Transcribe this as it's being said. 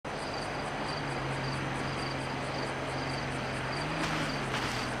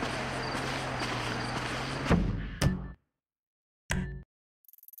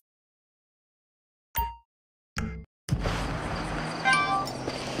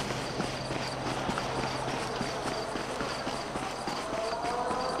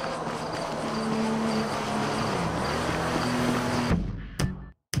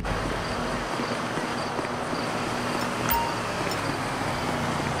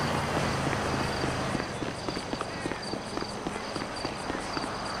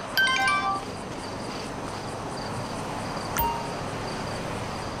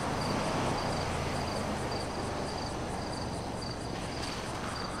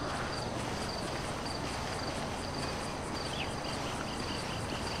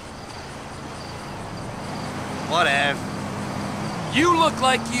Whatever. You look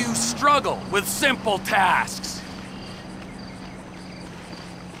like you struggle with simple tasks.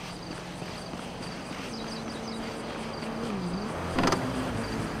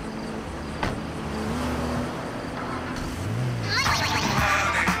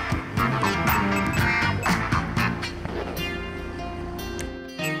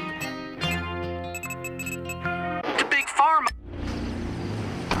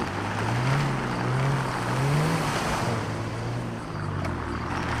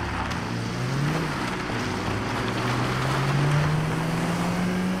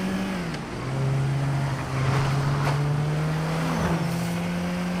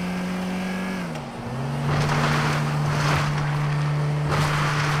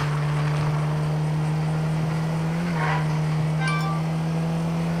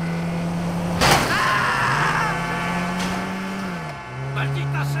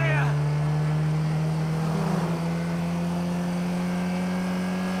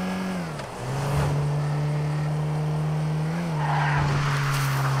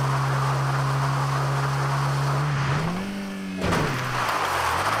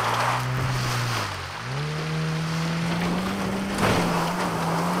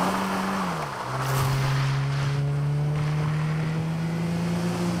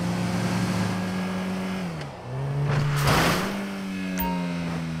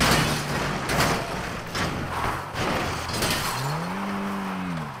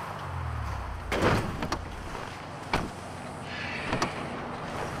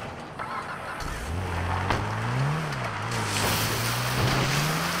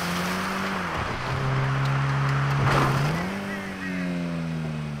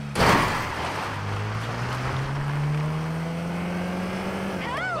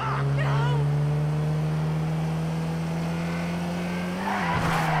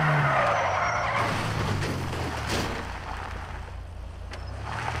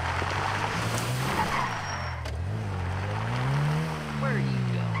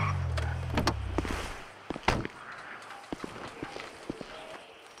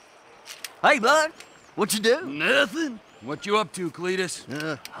 Hey, bud. What you do? Nothing. What you up to, Cletus?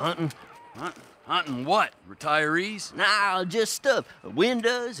 Hunting. Hunting what? Retirees? Nah, just stuff.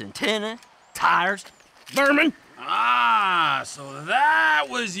 Windows, antenna, tires, vermin. Ah, so that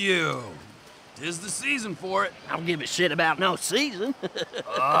was you. 'Tis the season for it. I don't give a shit about no season.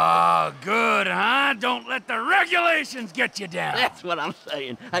 Oh, good, huh? Don't let the regulations get you down. That's what I'm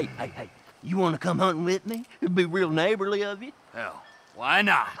saying. Hey, you want to come hunting with me? It'd be real neighborly of you. Hell, why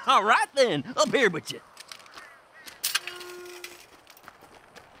not? All right, then. Up here with you.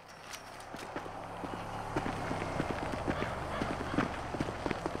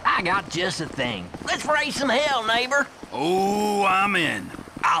 I got just a thing. Let's raise some hell, neighbor. Oh, I'm in.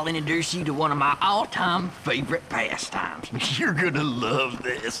 I'll introduce you to one of my all-time favorite pastimes. You're gonna love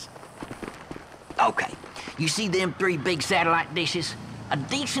this. Okay, you see them 3 big satellite dishes? A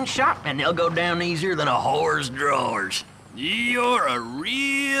decent shot, and they'll go down easier than a whore's drawers. You're a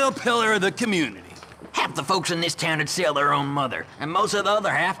real pillar of the community. Half the folks in this town would sell their own mother, and most of the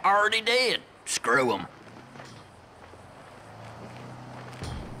other half already dead. Screw them.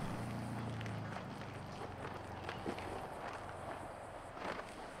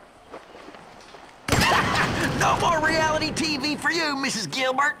 No more reality TV for you, Mrs.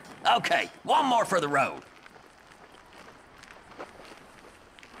 Gilbert. Okay, one more for the road.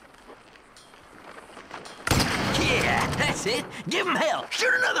 Yeah, that's it. Give him hell.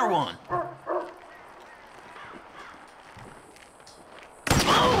 Shoot another one.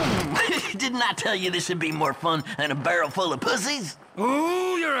 Boom! Didn't I tell you this would be more fun than a barrel full of pussies?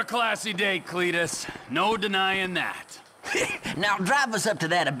 Ooh, you're a classy date, Cletus. No denying that. Now drive us up to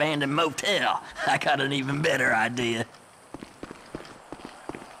that abandoned motel. I got an even better idea.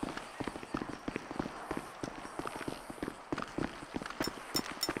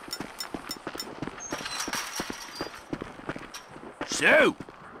 So,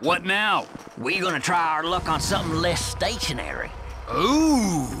 what now? We're gonna try our luck on something less stationary.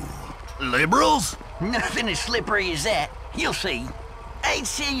 Ooh, liberals? Nothing as slippery as that. You'll see. Ain't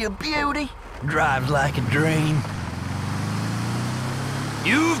she a beauty? Drives like a dream.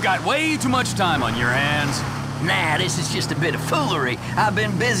 You've got way too much time on your hands. Nah, this is just a bit of foolery. I've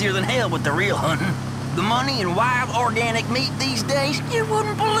been busier than hell with the real hunting. The money in wild organic meat these days, you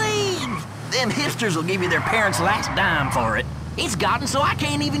wouldn't believe. Them hipsters will give you their parents' last dime for it. It's gotten so I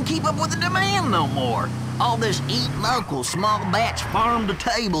can't even keep up with the demand no more. All this eat local, small batch, farm to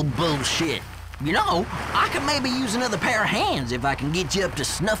table bullshit. You know, I could maybe use another pair of hands if I can get you up to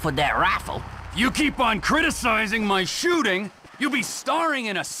snuff with that rifle. You keep on criticizing my shooting, you'll be starring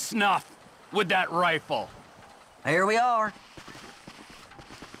in a snuff with that rifle. Here we are.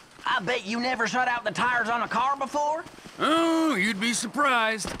 I bet you never shut out the tires on a car before? Oh, you'd be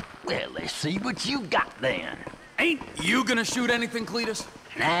surprised. Well, let's see what you got then. Ain't you gonna shoot anything, Cletus?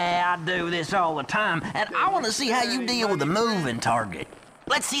 Nah, I do this all the time, and I want to see how you deal with a moving target.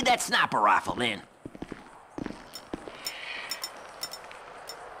 Let's see that sniper rifle then.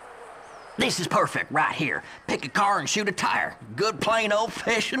 This is perfect right here. Pick a car and shoot a tire. Good plain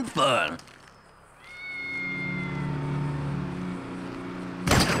old-fashioned fun.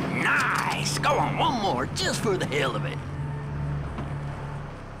 Nice! Go on, one more, just for the hell of it.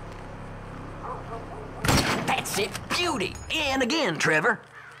 That's it, beauty! And again, Trevor.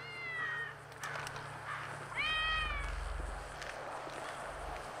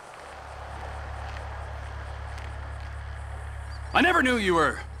 I never knew you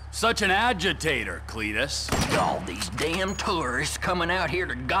were such an agitator, Cletus. All these damn tourists coming out here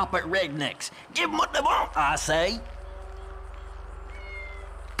to gawp at rednecks. Give them what they want, I say.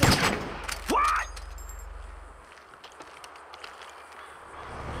 What?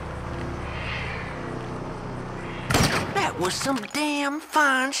 That was some damn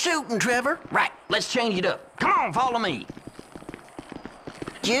fine shooting, Trevor. Right, let's change it up. Come on, follow me.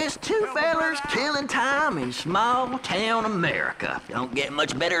 Just two fellers killing time in small-town America. Don't get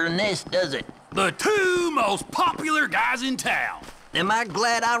much better than this, does it? The two most popular guys in town. Am I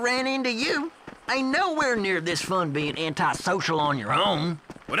glad I ran into you? Ain't nowhere near this fun being antisocial on your own.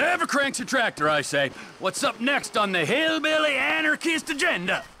 Whatever cranks your tractor, I say. What's up next on the hillbilly anarchist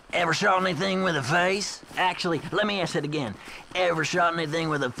agenda? Ever shot anything with a face? Actually, let me ask it again. Ever shot anything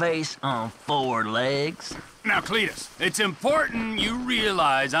with a face on four legs? Now, Cletus, it's important you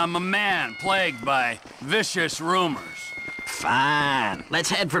realize I'm a man plagued by vicious rumors. Fine. Let's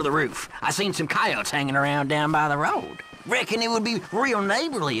head for the roof. I seen some coyotes hanging around down by the road. Reckon it would be real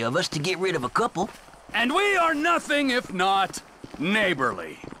neighborly of us to get rid of a couple. And we are nothing if not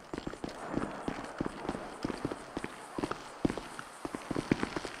neighborly.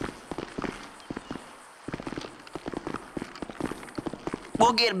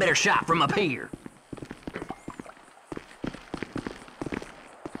 We'll get a better shot from up here.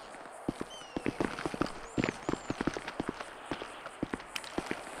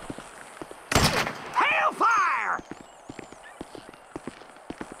 Hellfire!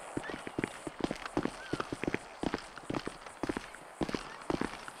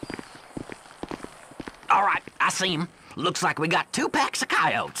 All right, I see him. Looks like we got 2 packs of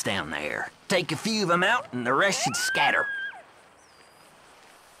coyotes down there. Take a few of them out, and the rest should scatter.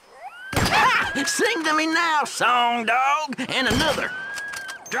 Sing to me now, song dog, and another.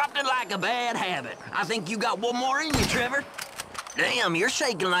 Dropped it like a bad habit. I think you got one more in you, Trevor. Damn, you're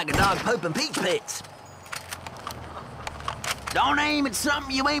shaking like a dog pooping peach pits. Don't aim at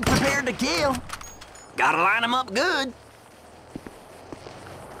something you ain't prepared to kill. Gotta line them up good.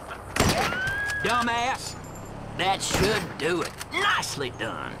 Dumbass. That should do it. Nicely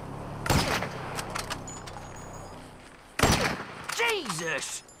done.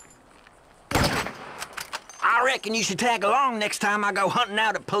 Jesus! I reckon you should tag along next time I go hunting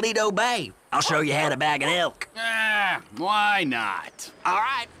out at Paleto Bay. I'll show you how to bag an elk. Why not? All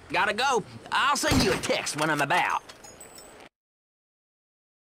right, gotta go. I'll send you a text when I'm about.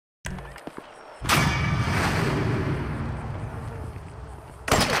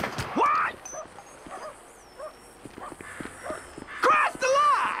 What? Cross the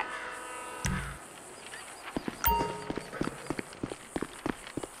line!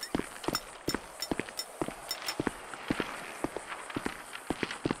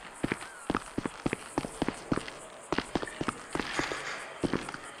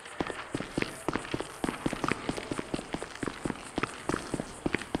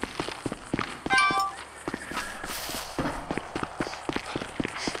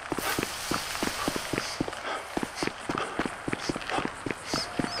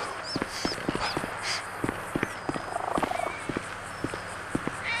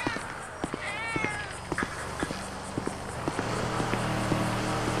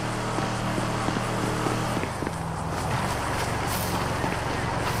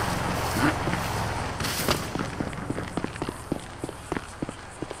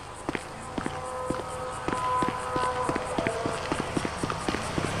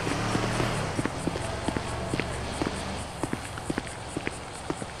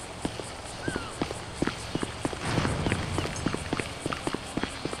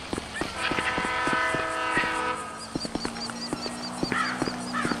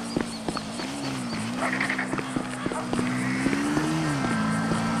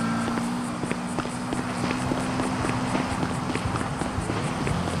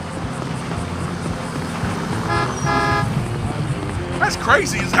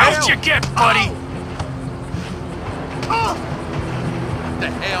 crazy as hell. Out you get, buddy! Oh. The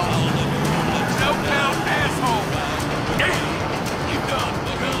hell? No count, asshole! Damn! You done,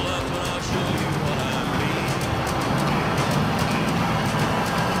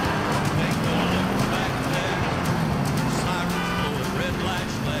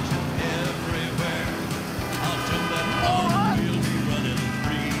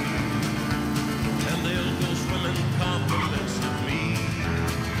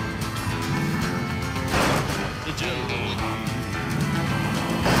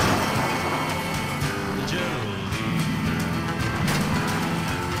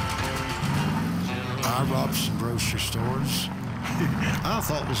 I robbed some grocery stores. I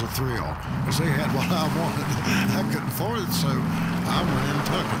thought it was a thrill, because they had what I wanted. I couldn't afford it, so I went and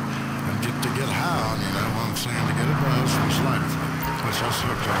took it. And get high on, you know what I'm saying, to get a buzz from lighter, which I was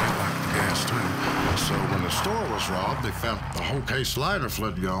hooked on it like the gas, too. So when the store was robbed, they found the whole case lighter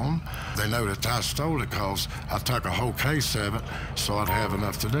fluid gone. They know that I stole it because I took a whole case of it so I'd have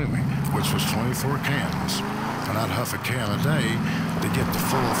enough to do me, which was 24 cans. And I'd huff a can a day to get the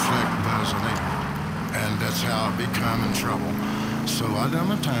full flick buzz I needed. And that's how I become in trouble. So I done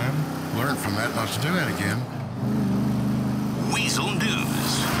my time, learned from that not to do that again. Weasel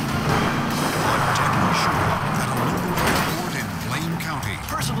News. Detective showed up at a local airport in Blaine County.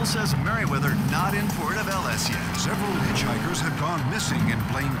 Percival says Merriweather not in port of LS yet. Several hitchhikers have gone missing in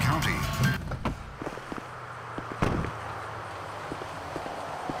Blaine County.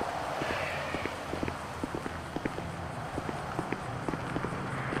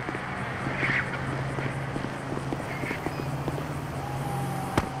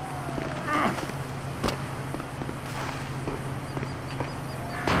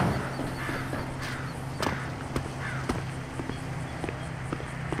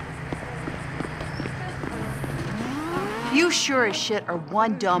 You sure as shit are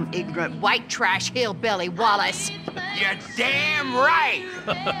one dumb, ignorant, white trash hillbilly, Wallace. You're damn right!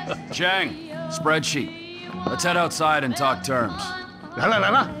 Chang, spreadsheet. Let's head outside and talk terms.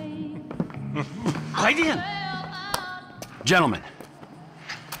 Gentlemen,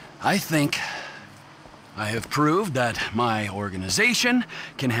 I think I have proved that my organization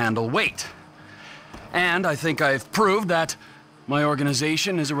can handle weight. And I think I've proved that my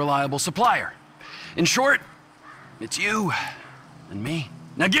organization is a reliable supplier. In short, it's you and me.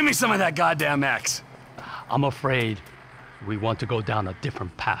 Now give me some of that goddamn X. I'm afraid we want to go down a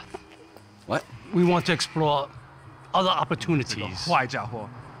different path. What? We want to explore other opportunities. 坏家伙，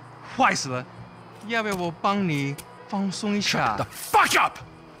坏死了！要不要我帮你放松一下 The fuck up!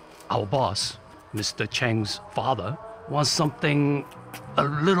 Our boss, Mr. Cheng's father, wants something a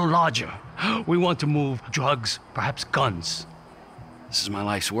little larger. We want to move drugs, perhaps guns. This is my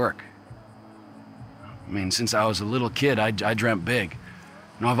life's work. I mean, since I was a little kid, I dreamt big.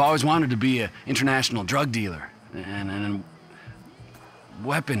 You know, I've always wanted to be an international drug dealer and a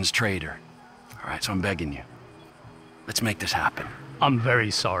weapons trader. All right, so I'm begging you. Let's make this happen. I'm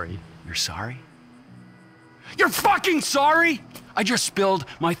very sorry. You're sorry? You're fucking sorry? I just spilled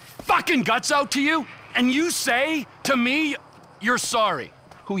my fucking guts out to you, and you say to me you're sorry.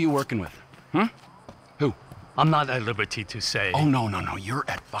 Who are you working with? Huh? Who? I'm not at liberty to say. Oh, no, you're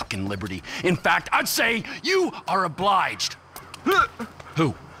at fucking liberty. In fact, I'd say you are obliged.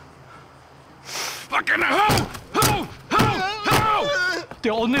 Who? Fucking who? Who? The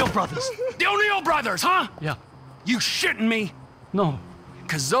O'Neill brothers. The O'Neill brothers, huh? Yeah. You shitting me? No.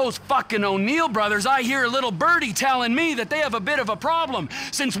 Cause those fucking O'Neill brothers, I hear a little birdie telling me that they have a bit of a problem,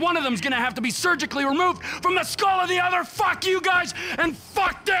 since one of them's gonna have to be surgically removed from the skull of the other. Fuck you guys, and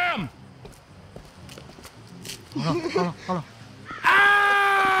fuck them! Hold on. Ah!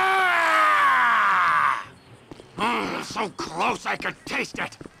 Oh, so close I could taste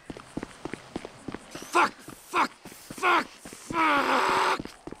it. Fuck!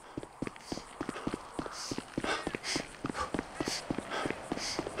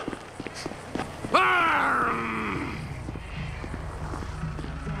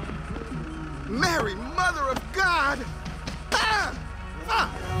 Mary, Mother of God! Ah! Ah!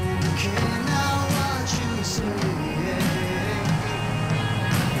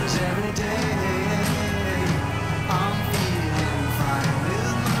 Every day I'm feeling fine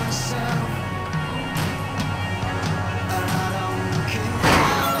with my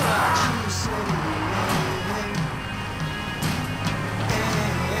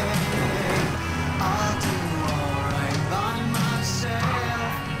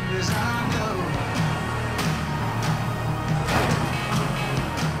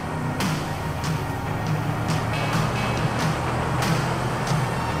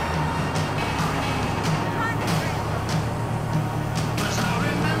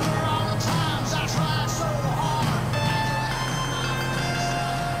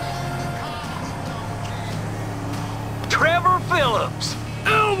Trevor Phillips.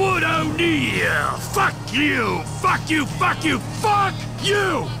 Elwood O'Neill! Fuck you! Fuck you! Fuck you! Fuck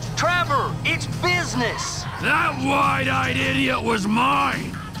you! Trevor, it's business. That wide-eyed idiot was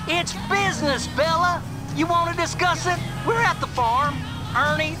mine! It's business, fella. You want to discuss it? We're at the farm.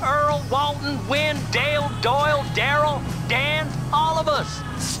 Ernie, Earl, Walton, Wynn, Dale, Doyle, Darrell, Dan, all of us.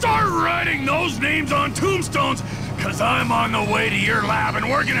 Start writing those names on tombstones, cause I'm on the way to your lab and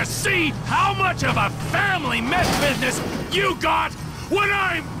we're gonna see how much of a family mess business you got when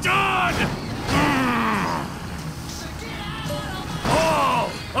I'm done! All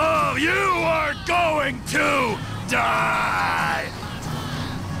of you are going to die!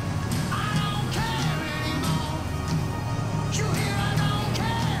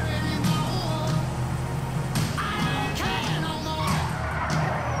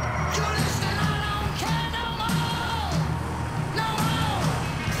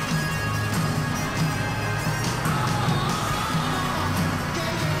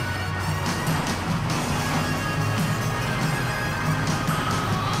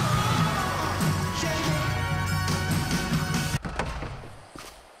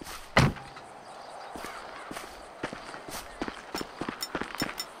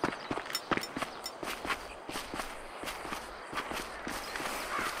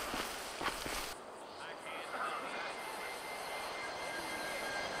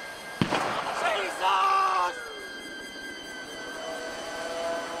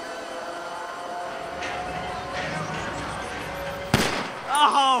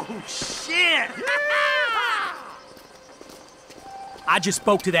 Oh, shit! I just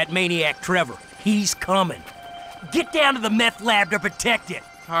spoke to that maniac Trevor. He's coming. Get down to the meth lab to protect it.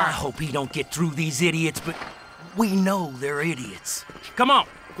 I hope he don't get through these idiots, but we know they're idiots. Come on,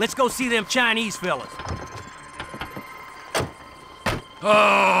 let's go see them Chinese fellas. Oh,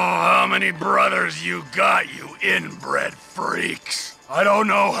 how many brothers you got, you inbred freaks? I don't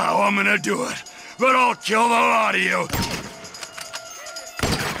know how I'm gonna do it, but I'll kill the lot of you.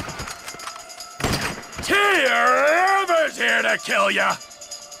 Trevor's here to kill ya!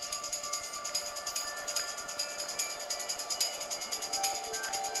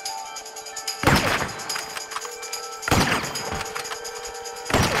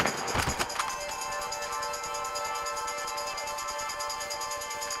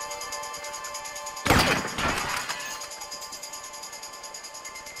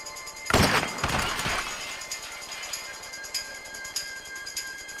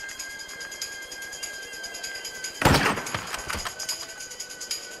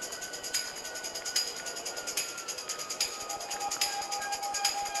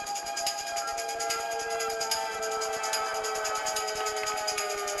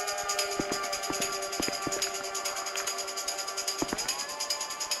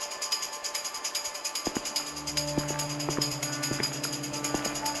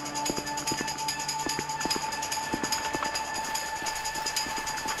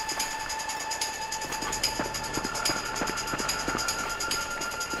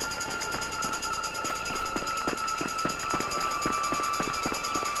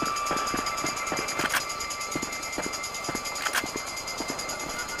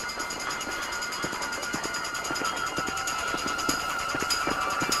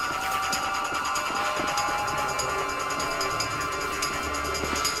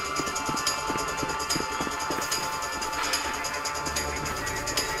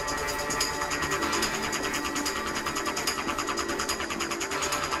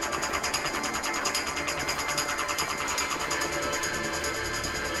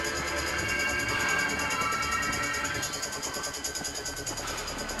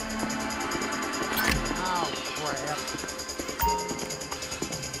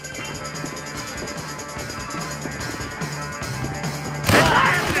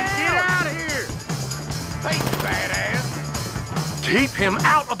 Keep him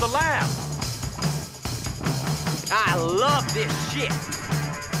out of the lab! I love this shit!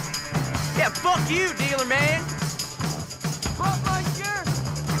 Yeah, fuck you, dealer man!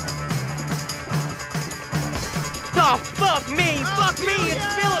 Oh, fuck me! Fuck me! It's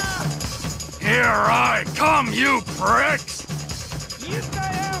Phillips! Here I come, you pricks! You stay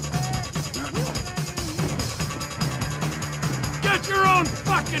out there! Get your own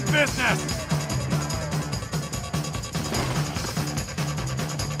fucking business!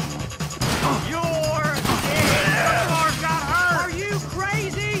 You're dead! Got hurt! Are you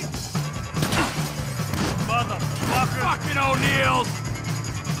crazy? Motherfucker! Fucking O'Neills!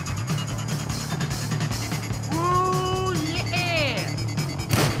 Ooh, yeah!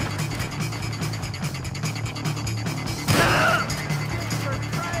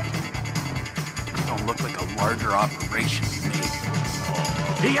 to look like a larger operation to me.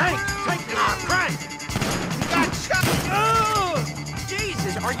 He ain't taking our crank! Got shot! Oh!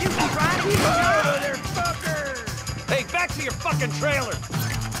 Jesus, are you trying to be Motherfucker! Hey, back to your fucking trailer!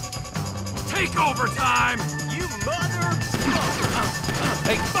 Take over time! You mother...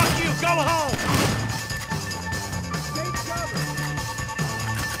 Hey, fuck you! Go home!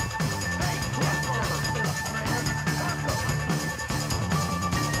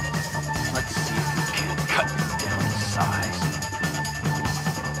 Let's see if we can't cut him down to size.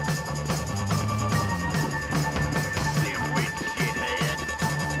 Dimwit shithead!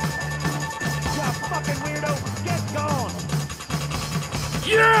 You fucking weirdo! Get gone!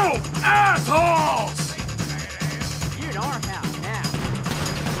 You assholes! You're in our house now.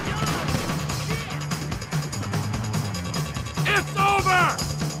 It's over!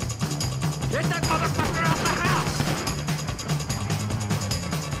 Get that motherfucker out the house!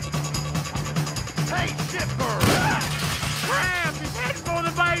 Hey, shitbird! Crap! He's heading for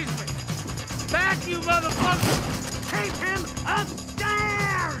the basement! Back, you motherfucker! Keep him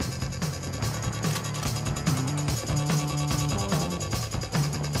upstairs!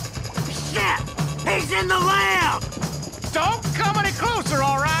 Shit! He's in the lab! Don't come any closer,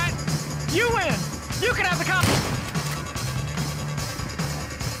 all right? You win! You can have the cop.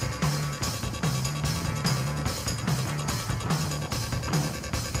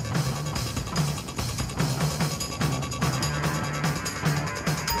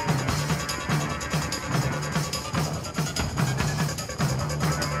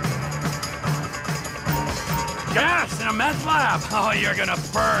 Gas in a meth lab! Oh, you're gonna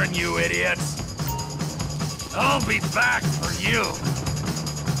burn, you idiots! I'll be back for you!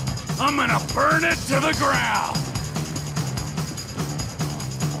 I'm gonna burn it to the ground!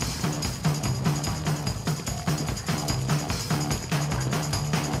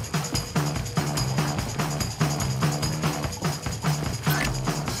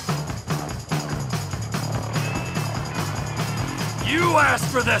 You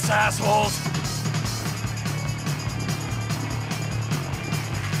asked for this, assholes!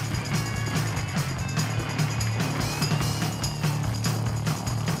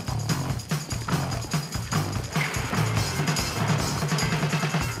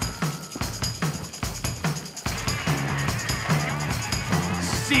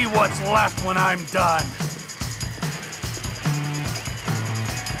 See what's left when I'm done.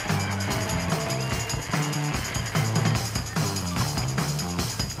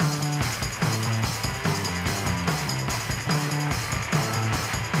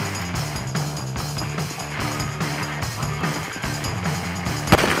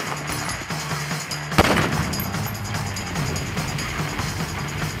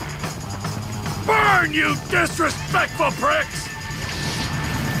 Burn, you disrespectful pricks!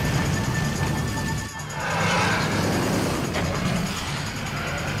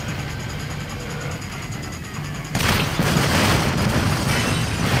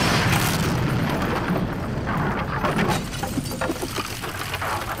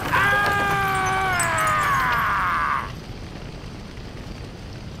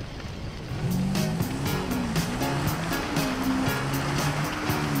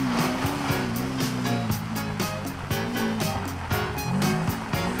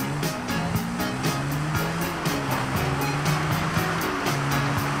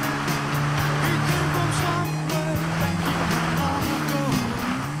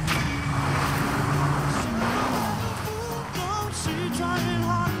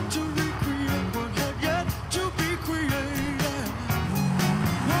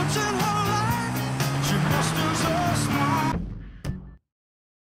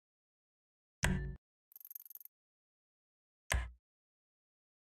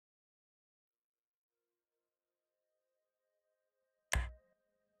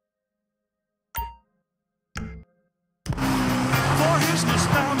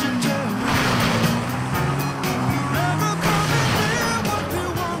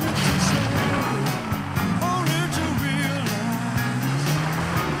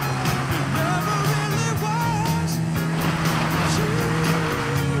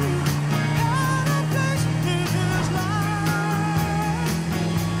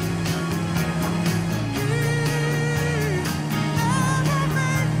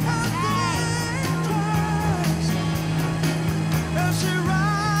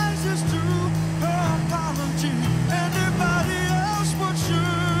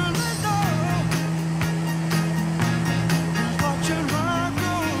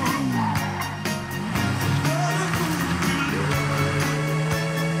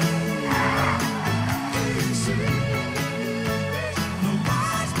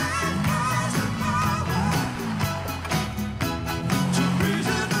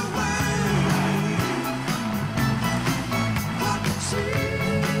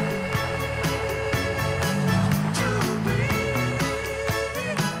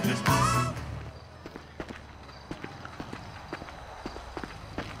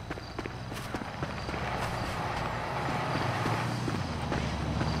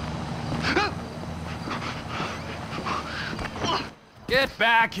 Get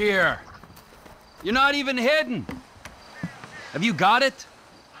back here! You're not even hidden! Have you got it?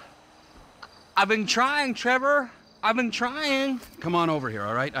 I've been trying, Trevor. I've been trying. Come on over here,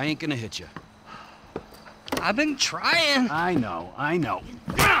 all right? I ain't gonna hit you. I've been trying. I know, I know.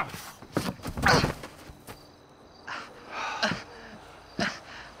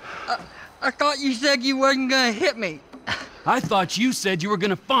 I thought you said you wasn't gonna hit me. I thought you said you were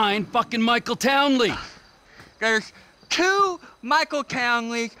gonna find fucking Michael Townley. There's 2 Michael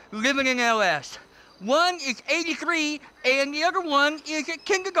Townleys living in LS. One is 83, and the other one is at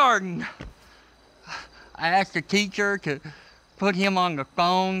kindergarten. I asked the teacher to put him on the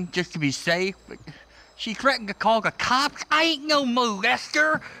phone just to be safe, but she threatened to call the cops. I ain't no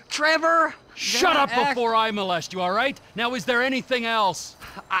molester, Trevor. Shut up before I molest you, all right? Now, is there anything else?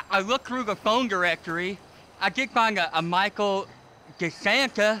 I looked through the phone directory. I did find a Michael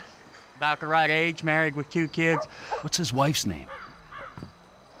DeSanta, about the right age, married with 2 kids. What's his wife's name?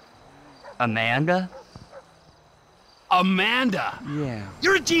 Amanda? Amanda? Yeah.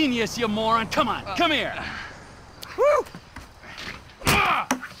 You're a genius, you moron. Come on, come here. Woo!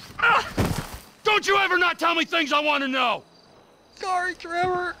 Don't you ever not tell me things I want to know! Sorry,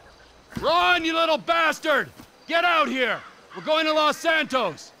 Trevor. Run, you little bastard! Get out here! We're going to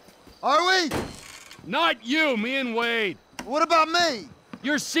LosSantos. Are we? Not you, me and Wade. What about me?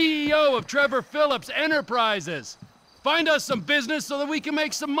 You're CEO of Trevor Phillips Enterprises. Find us some business so that we can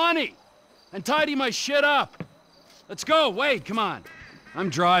make some money. And tidy my shit up. Let's go, Wade, come on. I'm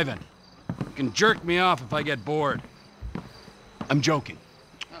driving. You can jerk me off if I get bored. I'm joking.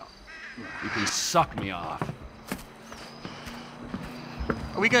 You can suck me off.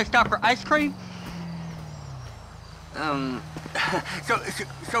 Are we gonna stop for ice cream?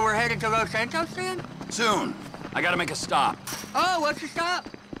 So we're headed to LosSantos then? Soon. I gotta make a stop. Oh, what's the stop?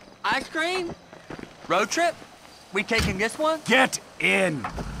 Ice cream? Road trip? We taking this one? Get in!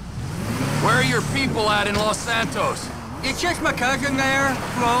 Where are your people at in LosSantos? It's just my cousin there,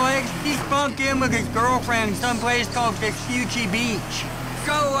 Floyd. He's bunked in with his girlfriend someplace called Vespucci Beach.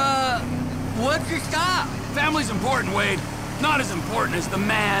 So, what's the stop? Family's important, Wade. Not as important as the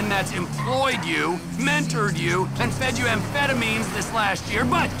man that's employed you, mentored you, and fed you amphetamines this last year,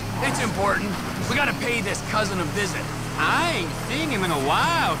 but it's important. We gotta pay this cousin a visit. I ain't seen him in a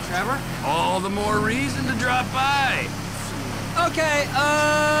while, Trevor. All the more reason to drop by. Okay,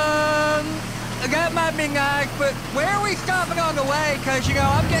 that might be nice, but where are we stopping on the way? Cause, you know,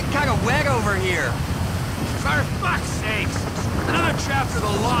 I'm getting kind of wet over here. For fuck's sakes! Another chapter of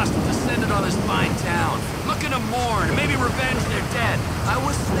the lost have descended on this fine town. Looking to mourn and maybe revenge their dead. I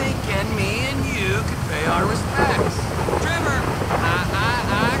was thinking me and you could pay our respects. Trevor,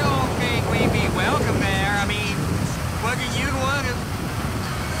 I don't think we'd be welcome there. I mean, what do you want to...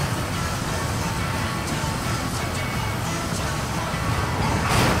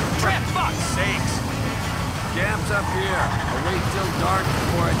 For fuck's sakes! Jam's up here. I'll wait till dark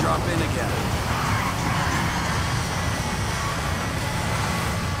before I drop in again.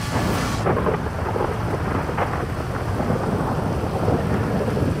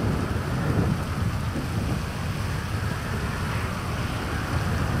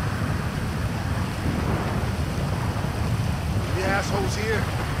 The assholes here,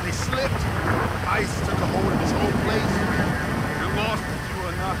 they slipped. Ice took a hold of this whole place. You're lost, but you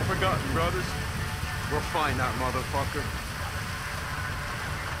are not forgotten, brothers. We'll find that motherfucker.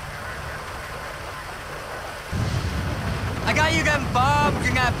 I got you them bombs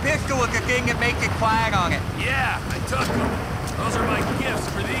and that pistol with the thing that makes it quiet on it. Yeah, I took them. Those are my gifts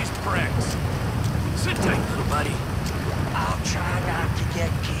for these pricks. Sit tight, little buddy. I'll try not to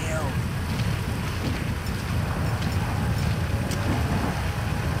get killed.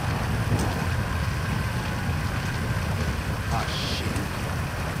 Oh, shit.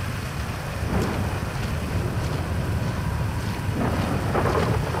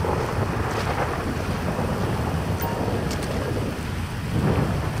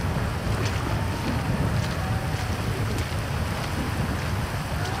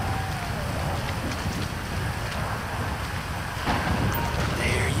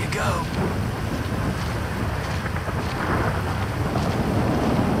 There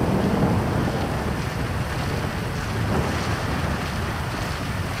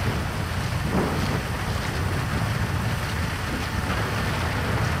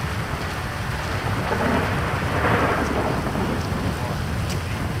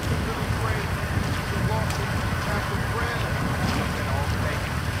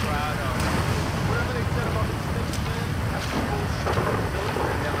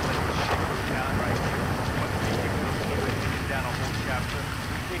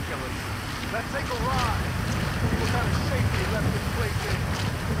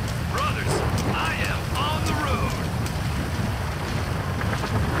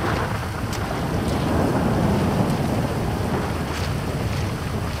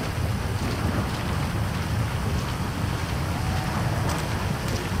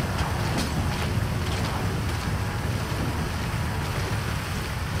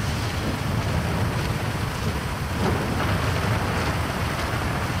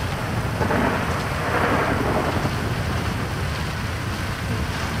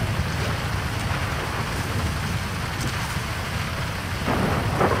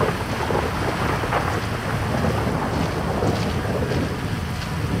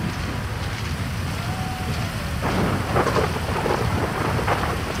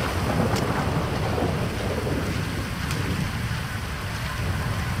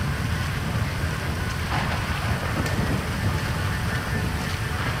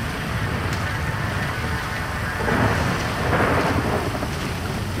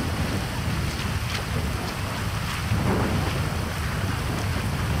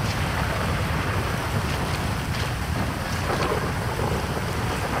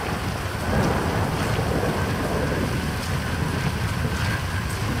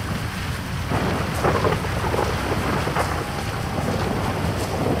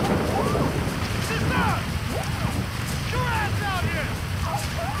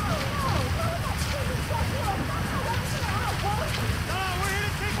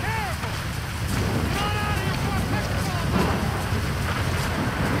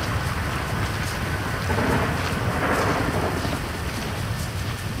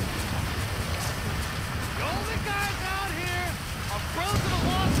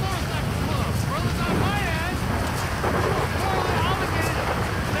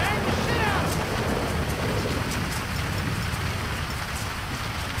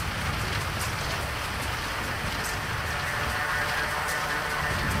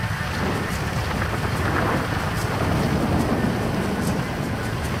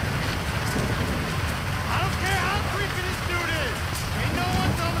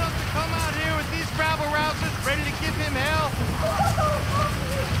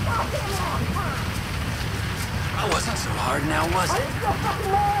hard now, was it?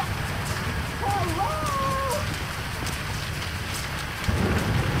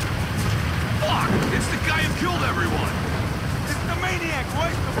 Fuck! It's the guy who killed everyone! It's the maniac,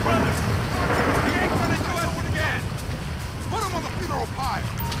 right? The brother. He ain't gonna do it again. Put him on the funeral pyre.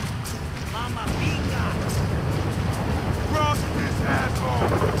 Mama Mia! Cross this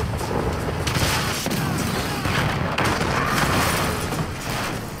asshole.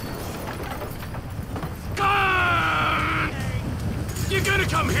 You gonna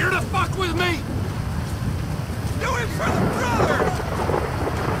come here to fuck with me? Do it for the brothers!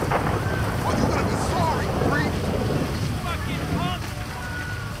 Or you gonna be sorry, freak! Fucking punk!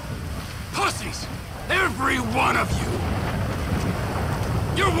 Pussies! Every one of you!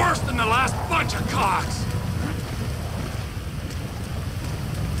 You're worse than the last bunch of cocks!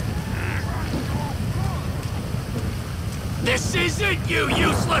 This is it, you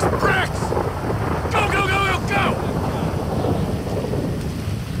useless pricks! Go, go, go, go, go!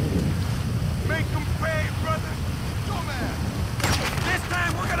 Make him pay, brother! Dumbass! This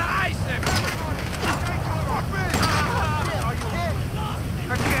time we're gonna ice him!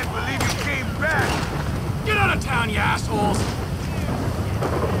 I can't believe you came back! Get out of town, you assholes!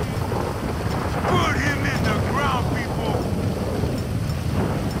 Put him in the ground, people!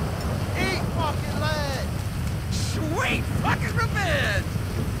 Eat fucking lead! Sweet fucking revenge!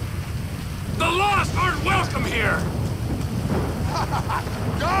 The lost aren't welcome here!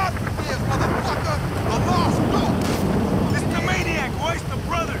 God is, motherfucker! The lost go! It's the maniac, right? The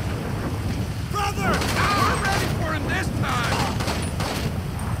brothers! Brother! We're ready for him this time!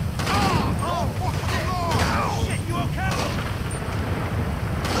 Oh, fucking Lord! Shit, you okay?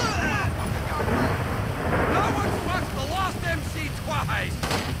 No one fucks the lost MC twice!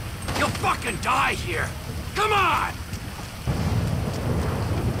 You'll fucking die here! Come on!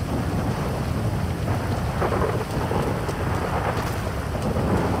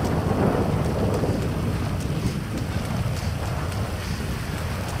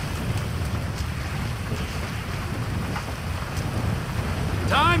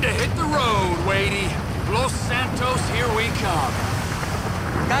 Time to hit the road, Wadey. LosSantos, here we come.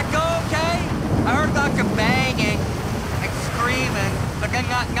 That go okay? I heard lots of banging and screaming, but then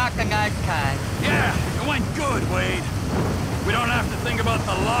not the nice kind. Yeah, it went good, Wade. We don't have to think about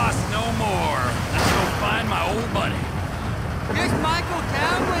the loss no more. Let's go find my old buddy. This Michael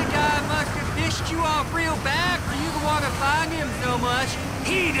Townley guy must have pissed you off real bad for you to want to find him so much.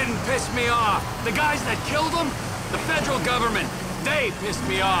 He didn't piss me off. The guys that killed him, the federal government, they pissed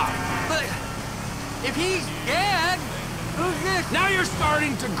me off. But if he's dead, who's this? Now you're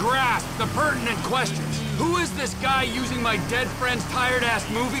starting to grasp the pertinent questions. Who is this guy using my dead friend's tired-ass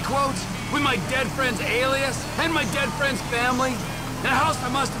movie quotes? With my dead friend's alias? And my dead friend's family? And a house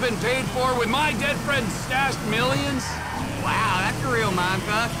that must have been paid for with my dead friend's stashed millions? Wow, that's a real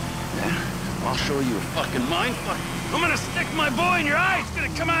mindfuck. Yeah, I'll show you a fucking mindfuck. I'm gonna stick my boy in your eye. It's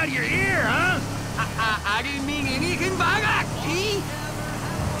gonna come out of your ear, huh? I didn't mean anything by that, see?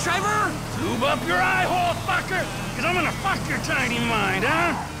 Trevor? Tube up your eye hole, fucker! Cause I'm gonna fuck your tiny mind,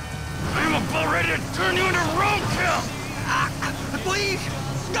 huh? I'm about ready to turn you into roadkill! Please,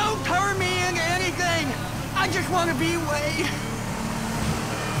 don't turn me into anything! I just want to be Wade.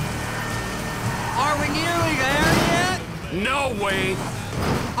 Are we nearly there yet? No, Wade.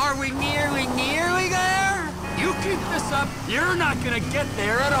 Are we nearly there? You keep this up, you're not gonna get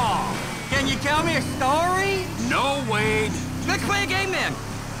there at all. Can you tell me a story? No, Wade. Let's play a game then.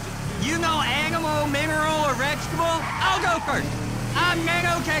 You know animal, mineral, or vegetable? I'll go first. I'm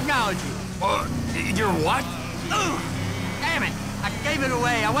nanotechnology. You're what? Ugh! Damn it! I gave it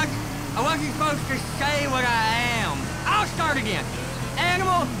away. I wasn't supposed to say what I am. I'll start again.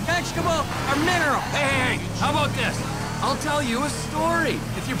 Animal, vegetable, or mineral? Hey, how about this? I'll tell you a story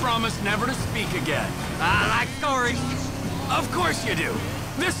if you promise never to speak again. I like stories. Of course you do.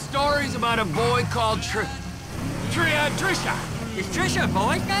 This story's about a boy called Trisha. Is Trisha a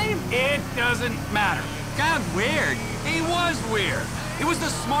boy's name? It doesn't matter. Sounds weird. He was weird. He was the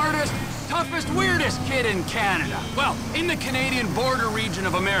smartest, toughest, weirdest kid in Canada. Well, in the Canadian border region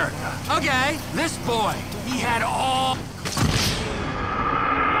of America. Okay. This boy, he had all...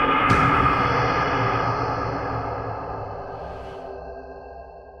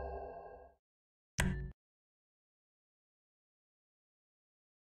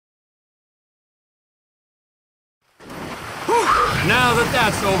 Now that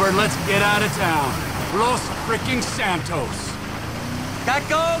that's over, let's get out of town. Los freaking Santos. That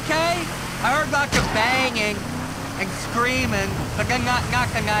go okay? I heard lots of banging and screaming, but then not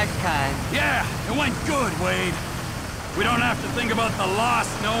the nice kind. Yeah, it went good, Wade. We don't have to think about the loss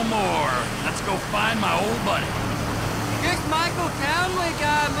no more. Let's go find my old buddy. This Michael Townley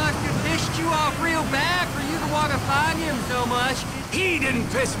guy must have pissed you off real bad for you to want to find him so much. He didn't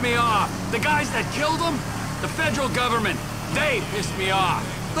piss me off. The guys that killed him, the federal government, they pissed me off.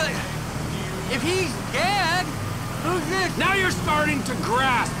 But if he's dead, who's this? Now you're starting to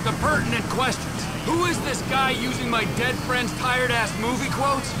grasp the pertinent questions. Who is this guy using my dead friend's tired-ass movie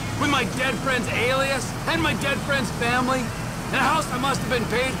quotes? With my dead friend's alias? And my dead friend's family? And a house I must have been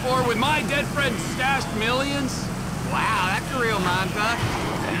paid for with my dead friend's stashed millions? Wow, that's a real mindfuck.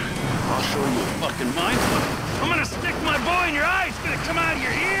 I'll show you a fucking mindfuck. I'm gonna stick my boy in your eye. It's gonna come out of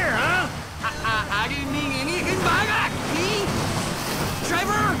your ear, huh? I didn't mean anything by that, me.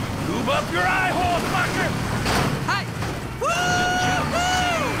 Trevor! Move up your eye hole, fucker! Hi! Woo!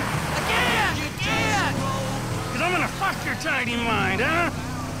 Again! Because I'm gonna fuck your tiny mind, huh?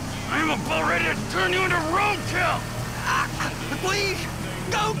 I'm about ready to turn you into roadkill! Please,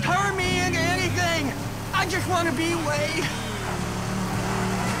 don't turn me into anything! I just want to be Wade.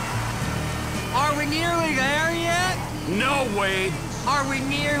 Are we nearly there yet? No, Wade. Are we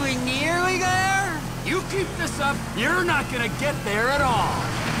nearly there? You keep this up, you're not gonna get there at all.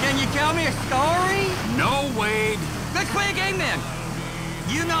 Can you tell me a story? No, Wade. Let's play a game then.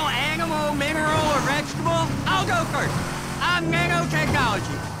 You know animal, mineral, or vegetable? I'll go first. I'm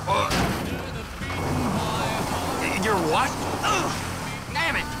nanotechnology. You're what? Ugh,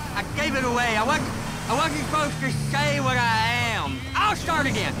 damn it. I gave it away. I wasn't supposed to say what I am. I'll start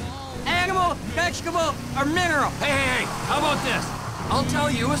again. Animal, vegetable, or mineral? Hey, how about this? I'll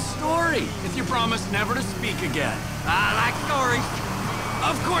tell you a story if you promise never to speak again. I like stories.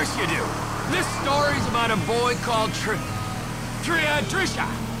 Of course you do. This story's about a boy called Trisha.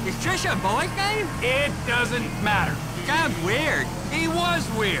 Is Trisha a boy's name? It doesn't matter. Sounds weird. He was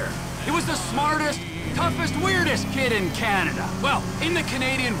weird. He was the smartest, toughest, weirdest kid in Canada. Well, in the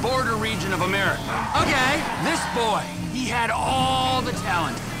Canadian border region of America. Okay. This boy, he had all the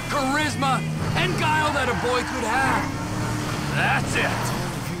talent, charisma, and guile that a boy could have. That's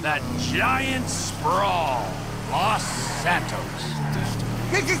it. That giant sprawl. LosSantos.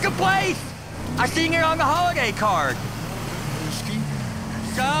 This is the place! I seen it on the holiday card.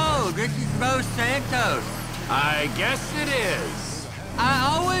 So, this is LosSantos. I guess it is. I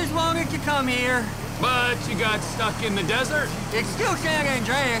always wanted to come here. But you got stuck in the desert? It's still San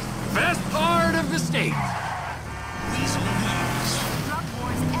Andreas. Best part of the state. Drug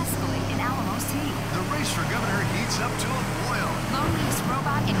wars escalate in Alamo City. The race for governor heats up to a boil. Lone East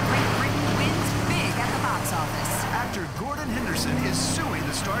Robot in Great Britain wins big at the box office. Actor Gordon Henderson is suing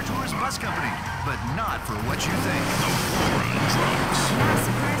the Star Tours bus company, but not for what you think.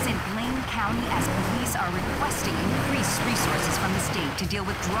 Massacres in Blaine County as police are requesting increased resources from the state to deal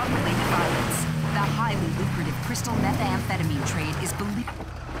with drug-related violence. The highly lucrative crystal methamphetamine trade is believed...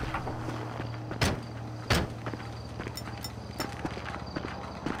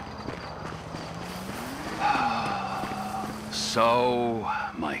 So,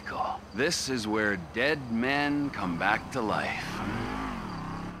 Michael, this is where dead men come back to life.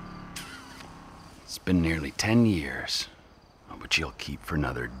 It's been nearly 10 years. Oh, but you'll keep for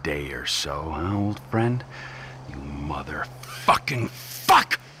another day or so, huh, old friend? You motherfucking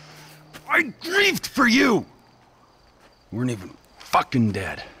fuck! I grieved for you! You weren't even fucking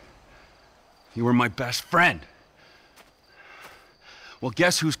dead. You were my best friend. Well,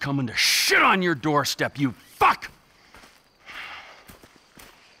 guess who's coming to shit on your doorstep, you fuck!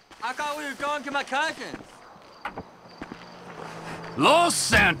 I thought we were going to my cousin's.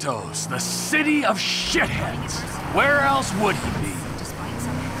 LosSantos, the city of shitheads. Where else would he be?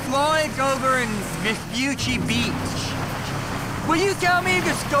 Floyd's over in Vespucci Beach. Will you tell me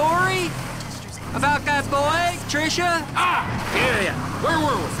the story about that boy, Trisha? Yeah. Where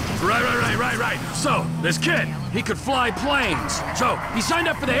were we? Right. So, this kid, he could fly planes. So, he signed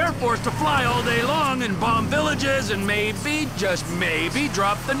up for the Air Force to fly all day long and bomb villages and maybe, just maybe,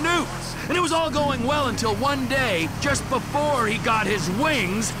 drop the nukes. And it was all going well until one day, just before he got his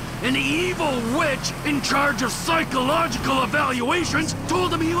wings, an evil witch in charge of psychological evaluations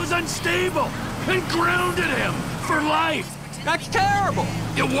told him he was unstable and grounded him for life. That's terrible.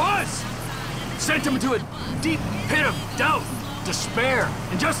 It was. Sent him into a deep pit of doubt, despair.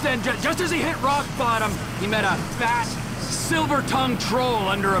 And just then, just as he hit rock bottom, he met a fat, silver-tongued troll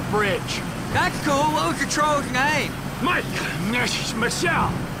under a bridge. That's cool. What was the troll's name?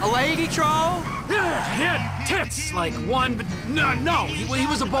 Michelle. A lady troll? Yeah, he had tits like one, but no, he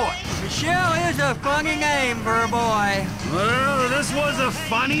was a boy. Michelle is a funny name for a boy. Well, this was a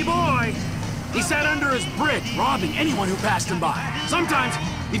funny boy. He sat under his bridge, robbing anyone who passed him by. Sometimes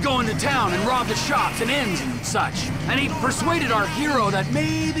he'd go into town and rob the shops and inns and such. And he persuaded our hero that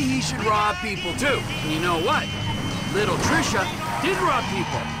maybe he should rob people too. And you know what? Little Trisha did rob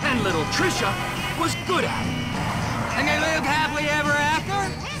people, and little Trisha was good at it. And they lived happily ever after?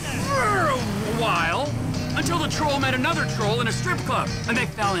 For a while. Until the troll met another troll in a strip club, and they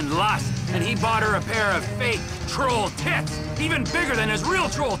fell in lust, and he bought her a pair of fake troll tits, even bigger than his real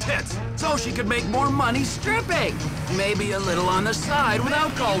troll tits, so she could make more money stripping. Maybe a little on the side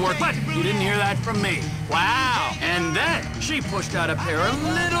without call work, but you didn't hear that from me. Wow. And then she pushed out a pair of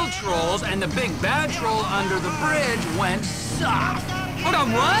little trolls, and the big bad troll under the bridge went soft. Hold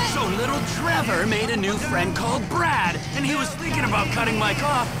on, what? So little Trevor made a new friend called Brad, and he was thinking about cutting Mike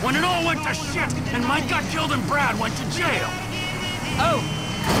off when it all went to shit, and Mike got killed and Brad went to jail. Oh.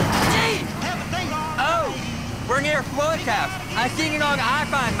 Gee! Oh, we're near Floyd's house. I seen it on the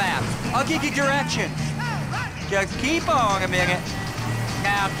iPhone maps. I'll give you directions. Just keep on a minute.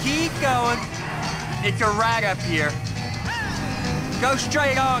 Now keep going. It's a right up here. Go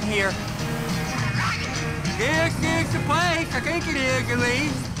straight on here. This is the place. I think it is, at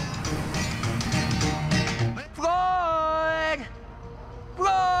least. Floyd!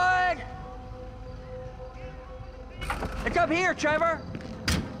 Floyd! It's up here, Trevor.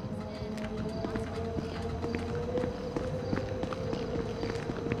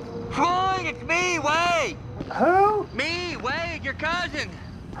 Floyd, it's me, Wade. Who? Me, Wade, your cousin.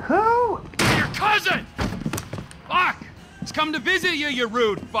 Who? Your cousin! Fuck! He's come to visit you, you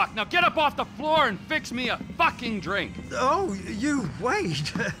rude fuck. Now get up off the floor and fix me a fucking drink. Oh, you, Wade.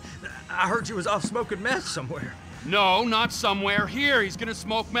 I heard you was off smoking meth somewhere. No, not somewhere. Here. He's gonna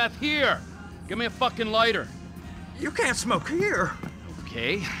smoke meth here. Give me a fucking lighter. You can't smoke here.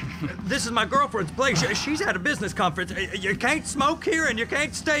 Okay. This is my girlfriend's place. She's at a business conference. You can't smoke here and you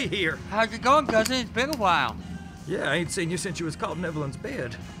can't stay here. How's it going, cousin? It's been a while. Yeah, I ain't seen you since you was caught in Evelyn's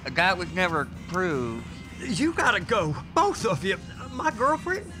bed. That was never proved. You gotta go, both of you. My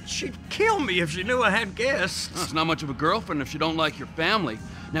girlfriend, she'd kill me if she knew I had guests. Well, it's not much of a girlfriend if you don't like your family.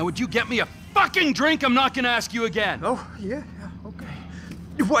 Now, would you get me a fucking drink? I'm not gonna ask you again. Oh, yeah, okay.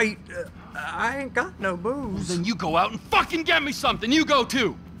 Wait, I ain't got no booze. Well, then you go out and fucking get me something. You go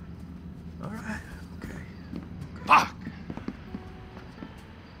too. All right, okay. Fuck.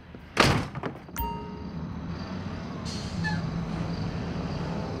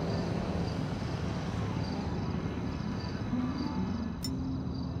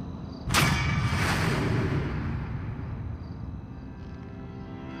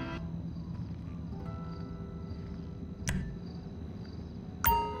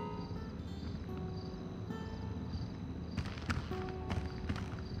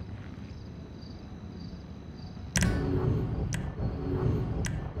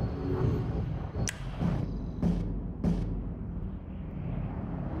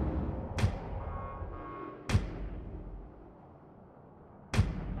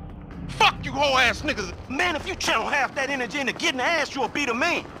 You whole-ass niggas. Man, if you channel half that energy into getting ass, you'll be the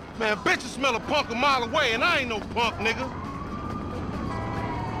man. Man, bitches smell a punk a mile away, and I ain't no punk, nigga.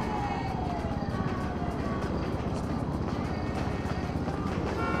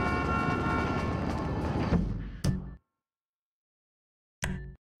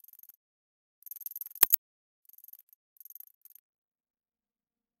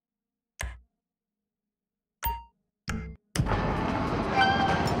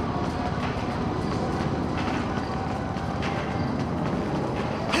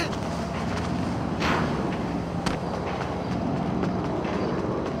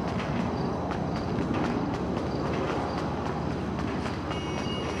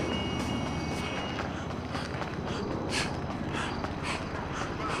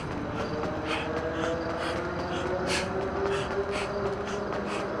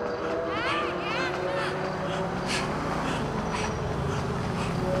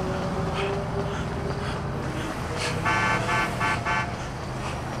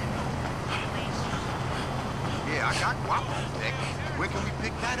 Where can we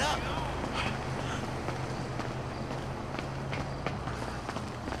pick that up?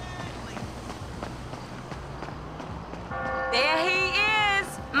 There he is,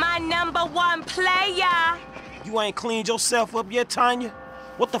 my #1 player. You ain't cleaned yourself up yet, Tanya?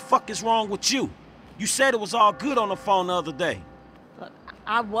 What the fuck is wrong with you? You said it was all good on the phone the other day. Look,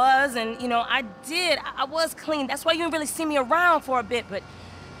 I was, and you know, I did. I was clean. That's why you didn't really see me around for a bit, but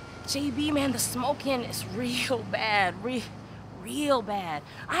JB, man, the smoking is real bad, real bad.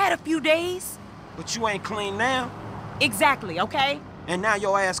 I had a few days. But you ain't clean now? Exactly, okay? And now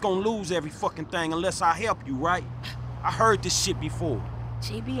your ass gonna lose every fucking thing unless I help you, right? I heard this shit before.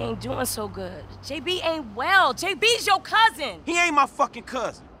 JB ain't doing so good. JB ain't well. JB's your cousin. He ain't my fucking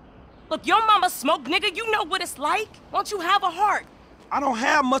cousin. Look, your mama smoked, nigga. You know what it's like. Won't you have a heart? I don't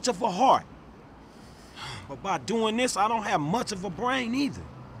have much of a heart. But by doing this, I don't have much of a brain either.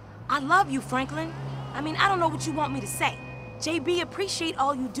 I love you, Franklin. I mean, I don't know what you want me to say. JB, appreciate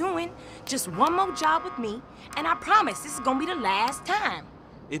all you doing. Just one more job with me, and I promise this is gonna be the last time.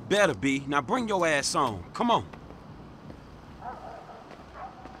 It better be. Now bring your ass on. Come on. Oh,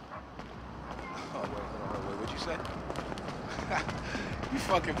 wait, what'd you say? You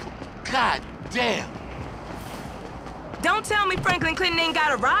fucking... God damn. Don't tell me Franklin Clinton ain't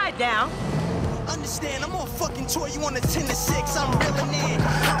got a ride now. Understand, I'm on fucking tour. You on the 10 to 6, I'm reeling in.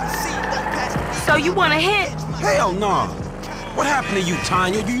 So you want a hit? Hell no. What happened to you,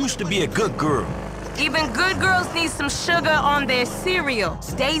 Tanya? You used to be a good girl. Even good girls need some sugar on their cereal.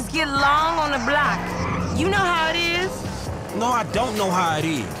 Days get long on the block. You know how it is? No, I don't know how it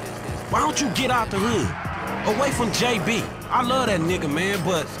is. Why don't you get out the hood? Away from JB. I love that nigga, man,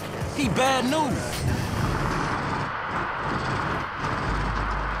 but he bad news.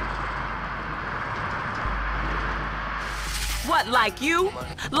 What, like you?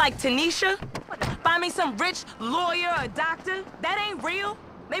 Like Tanisha? Find me some rich lawyer or doctor? That ain't real.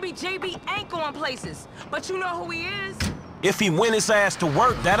 Maybe JB ain't going places, but you know who he is? If he went his ass to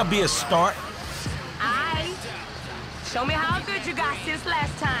work, that'll be a start. Aight. Show me how good you got since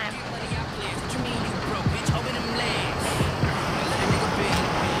last time.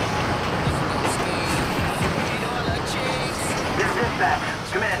 This is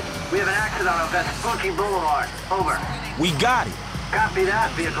dispatch. Come in. We have an accident on Vespucci Boulevard. Over. We got it. Copy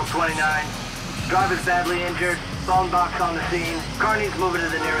that, Vehicle 29. Driver's badly injured. Phone box on the scene. Car needs moving to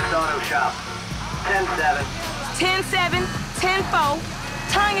the nearest auto shop. 10-7. 10-7, 10-4.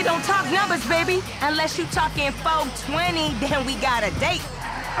 Tanya don't talk numbers, baby. Unless you talking 420, then we got a date.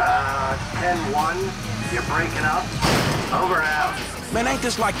 10-1. You're breaking up. Over and out. Man, ain't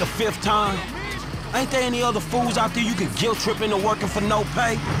this like the 5th time? Ain't there any other fools out there you can guilt trip into working for no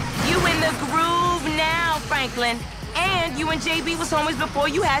pay? You in the groove now, Franklin. And you and JB was homies before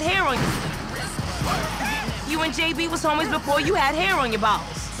you had hair on you. You and JB was homies before you had hair on your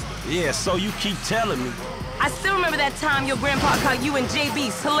balls. Yeah, so you keep telling me. I still remember that time your grandpa caught you and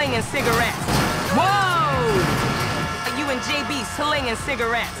JB slinging cigarettes. Whoa! You and JB slinging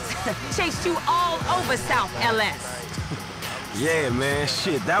cigarettes. Chased you all over South LS. Yeah, man,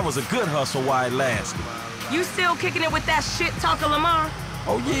 shit, that was a good hustle while it lasted. You still kicking it with that shit talking Lamar?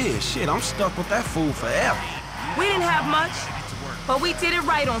 Oh yeah, shit, I'm stuck with that fool forever. We didn't have much, but we did it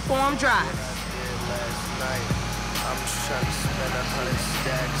right on Forum Drive. I'm just trying to spend 100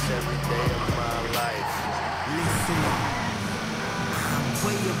 stacks every day of my life. Listen, I'm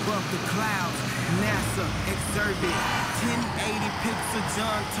way above the clouds. NASA, exerted. 1080 pixel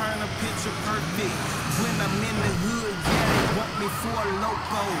John Turner picture perfect. When I'm in the hood, yeah, they want me for a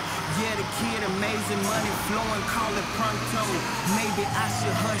loco. Yeah, the kid, amazing money flowing, call it pronto. Maybe I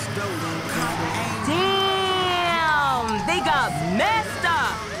should hush though. Damn, they got messed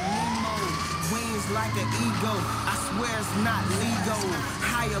up. Wings like an ego, I swear it's not legal.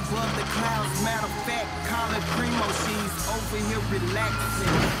 High above the clouds, matter of fact, call it primo. She's over here relaxing.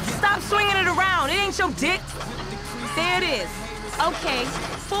 Stop swinging it around, it ain't your dick. There it is. Okay,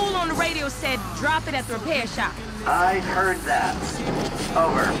 fool on the radio said drop it at the repair shop. I heard that.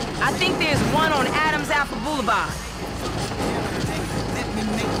 Over. I think there's one on Adams Apple Boulevard. Let me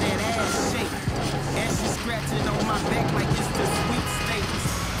make that ass shake. As she scratching on my back like it's the sweet steak.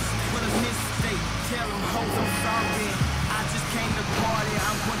 What a mistake. Tell them hoes I'm sorry. I just came to party.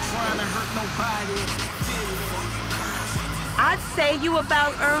 I wasn't trying to hurt nobody. I'd say you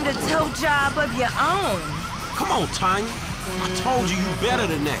about earned a tow job of your own. Come on, Tanya. I told you better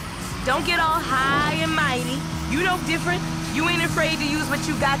than that. Don't get all high and mighty. You know different. You ain't afraid to use what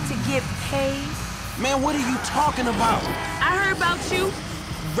you got to get paid. Man, what are you talking about? I heard about you.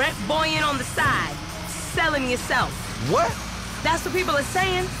 Rent boying on the side. Selling yourself. What? That's what people are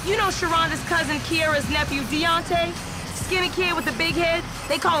saying. You know Sharonda's cousin Kiara's nephew, Deontay? Skinny kid with the big head?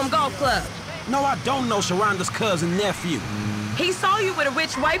 They call him Golf Club. No, I don't know Sharonda's cousin nephew. He saw you with a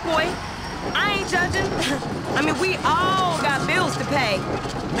rich white boy. I ain't judging. I mean, we all got bills to pay.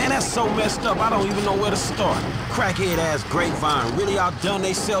 Man, that's so messed up, I don't even know where to start. Crackhead-ass Grapevine really outdone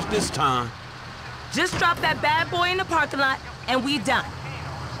theyself this time. Just drop that bad boy in the parking lot, and we done.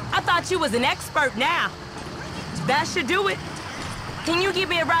 I thought you was an expert now. That should do it. Can you give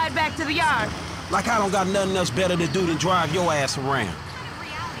me a ride back to the yard? Like I don't got nothing else better to do than drive your ass around.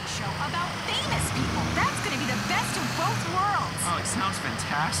 Reality show about famous people. That's gonna be the best of both worlds. Oh, it sounds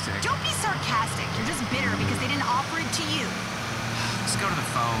fantastic. Don't be sarcastic. You're just bitter because they didn't offer it to you. Let's go to the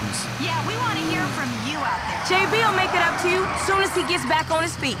phones. Yeah, we want to hear from you out there. JB will make it up to you soon as he gets back on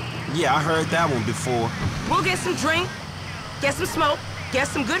his feet. Yeah, I heard that one before. We'll get some drink, get some smoke, get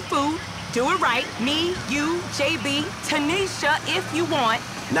some good food, Do it right. Me, you, JB, Tanisha, if you want.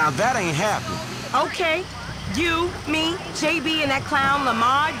 Now that ain't happening. Okay. You, me, JB, and that clown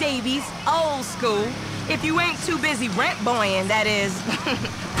Lamar Davies, old school. If you ain't too busy rent boying, that is.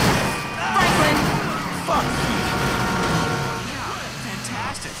 Franklin. Fuck. Yeah,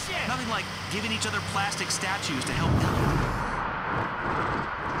 fantastic. Nothing like giving each other plastic statues to help them.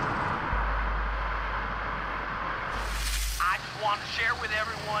 I just want to share with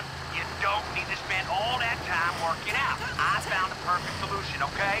everyone, you don't need to spend all that time working out. I found a perfect solution,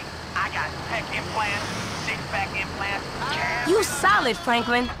 okay? I got pec implants, six-pack implants, You solid,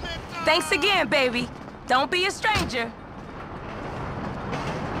 Franklin. Thanks again, baby. Don't be a stranger.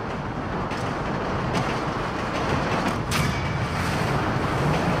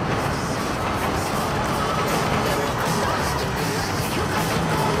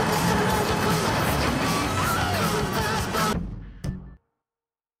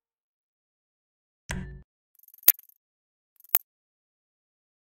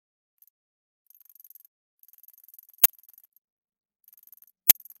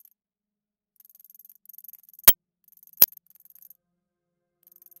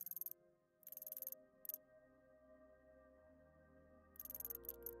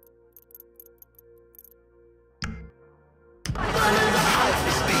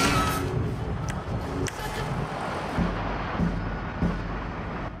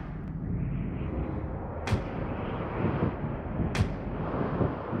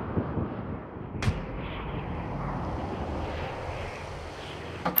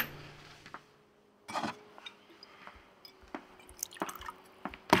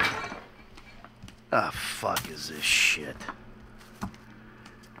 The fuck is this shit?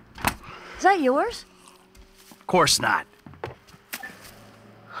 Is that yours? Of course not.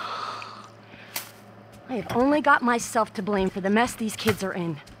 I have only got myself to blame for the mess these kids are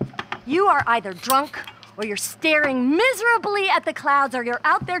in. You are either drunk, or you're staring miserably at the clouds, or you're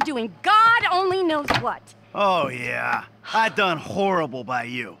out there doing God only knows what. Oh, yeah. I done horrible by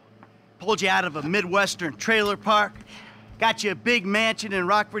you. Pulled you out of a Midwestern trailer park. Got you a big mansion in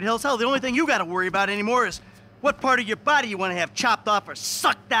Rockford Hills. Hell, the only thing you gotta worry about anymore is what part of your body you want to have chopped off or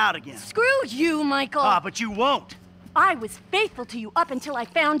sucked out again. Screw you, Michael. Ah, but you won't. I was faithful to you up until I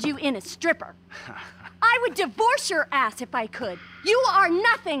found you in a stripper. I would divorce your ass if I could. You are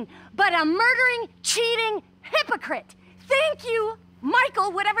nothing but a murdering, cheating hypocrite. Thank you,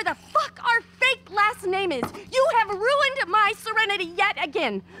 Michael, whatever the fuck our fake last name is. You have ruined my serenity yet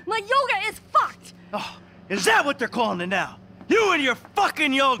again. My yoga is fucked. Oh, is that what they're calling it now? You and your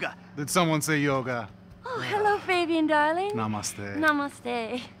fucking yoga. Did someone say yoga? Oh, hello, Fabian, darling. Namaste.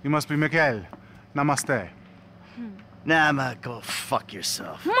 Namaste. You must be Michaela. Namaste. Nah, man, go fuck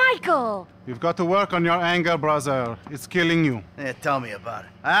yourself. Michael! You've got to work on your anger, brother. It's killing you. Yeah, tell me about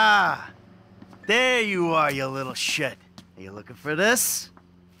it. Ah, there you are, you little shit. Are you looking for this?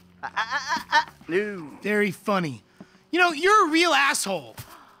 No. Very funny. You know, you're a real asshole.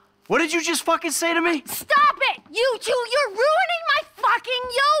 What did you just fucking say to me? Stop it! You two, you're ruining my fucking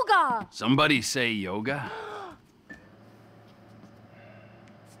yoga! Somebody say yoga?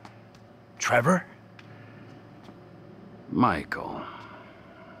 Trevor? Michael.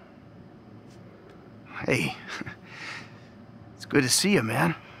 Hey. It's good to see you,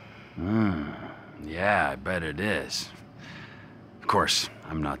 man. Yeah, I bet it is. Of course,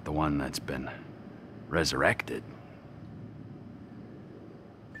 I'm not the one that's been resurrected.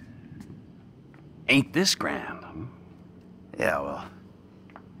 Ain't this grand? Yeah, well,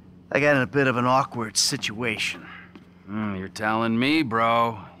 I got in a bit of an awkward situation. You're telling me,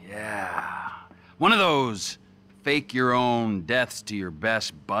 bro. Yeah. One of those fake your own deaths to your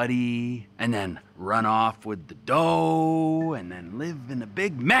best buddy, and then run off with the dough, and then live in a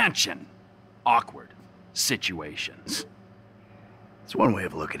big mansion. Awkward situations. It's one way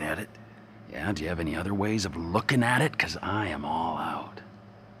of looking at it. Yeah, do you have any other ways of looking at it? 'Cause I am all out.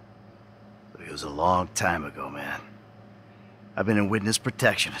 It was a long time ago, man. I've been in witness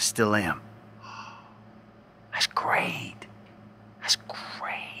protection. I still am. That's great. That's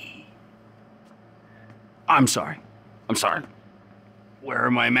great. I'm sorry. I'm sorry. Where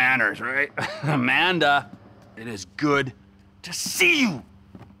are my manners, right? Amanda, it is good to see you.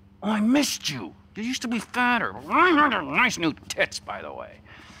 Oh, I missed you. You used to be fatter. Nice new tits, by the way.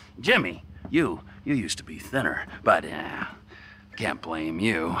 Jimmy, you used to be thinner, but can't blame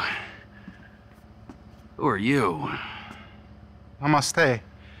you. Who are you? Namaste.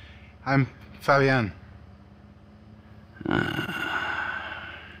 I'm Fabian.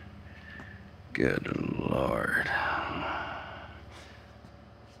 Good Lord.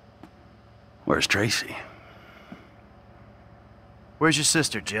 Where's Tracy? Where's your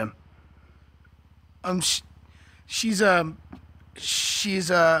sister, Jim? She's trying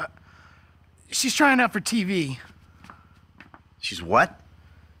out for TV. She's what?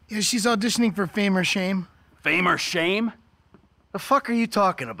 Yeah, she's auditioning for Fame or Shame. Fame or Shame? The fuck are you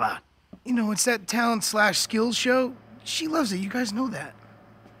talking about? You know, it's that talent/skills show. She loves it, you guys know that.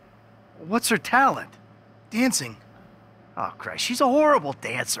 What's her talent? Dancing. Oh, Christ, she's a horrible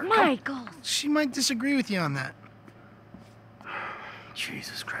dancer. Michael! She might disagree with you on that.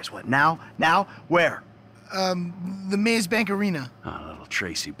 Jesus Christ, what, now? Now? Where? The Maze Bank Arena. Oh, little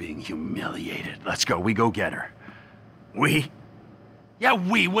Tracy being humiliated. Let's go, we go get her. We? Yeah,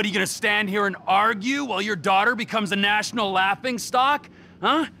 we. What, are you gonna stand here and argue while your daughter becomes a national laughingstock?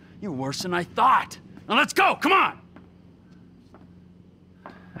 Huh? You're worse than I thought. Now let's go, come on!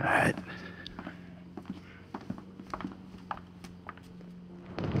 All right.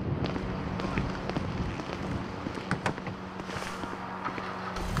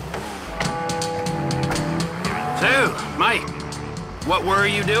 So, Mike, what were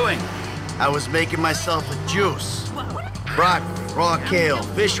you doing? I was making myself a juice. Broccoli, raw kale,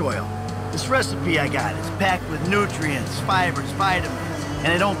 fish oil. This recipe I got is packed with nutrients, fibers, vitamins,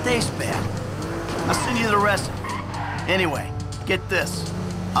 and it don't taste bad. I'll send you the recipe. Anyway, get this.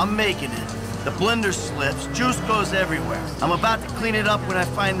 I'm making it. The blender slips, juice goes everywhere. I'm about to clean it up when I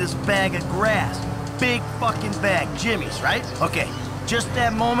find this bag of grass. Big fucking bag, Jimmy's, right? Okay, just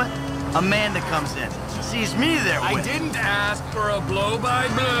that moment, Amanda comes in. Sees me there with I didn't ask for a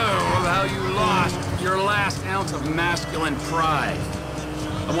blow-by-blow of how you lost your last ounce of masculine pride.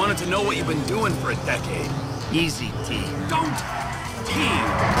 I wanted to know what you've been doing for a decade. Easy, T. Don't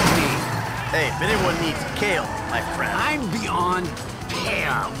tease me. Hey, if anyone needs kale, my friend. I'm beyond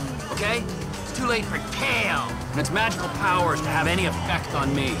kale, okay? It's too late for kale and its magical powers to have any effect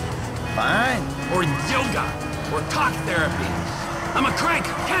on me. Fine. Or yoga, or talk therapy. I'm a crank,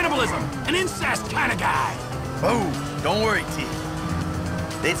 cannibalism, an incest kind of guy. Oh, don't worry, T.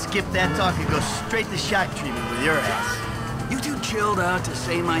 They'd skip that talk and go straight to shock treatment with your ass. You too chilled out to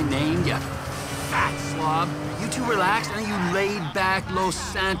say my name, you fat slob? You too relaxed and you laid back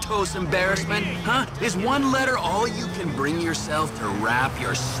LosSantos embarrassment? Huh? Is one letter all you can bring yourself to wrap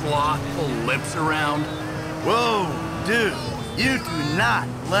your slothful lips around? Whoa, dude, you do not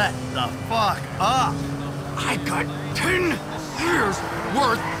let the fuck up. I got 10 years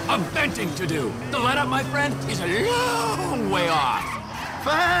worth of venting to do. The let up, my friend, is a long way off.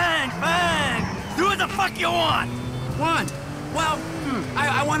 Fine, fine. Do what the fuck you want. Want? Well,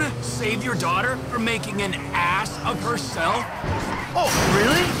 I want to save your daughter from making an ass of herself. Oh,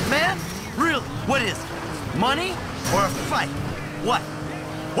 really, man? Really? What is it? Money or a fight? What?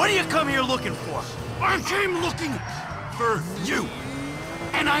 What do you come here looking for? I came looking for you.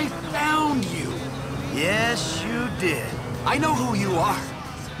 And I found you. Yes, you did. I know who you are,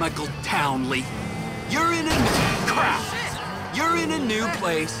 Michael Townley. You're in a crap. You're in a new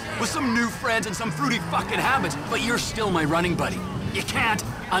place with some new friends and some fruity fucking habits, but you're still my running buddy. You can't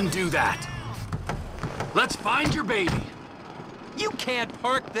undo that. Let's find your baby. You can't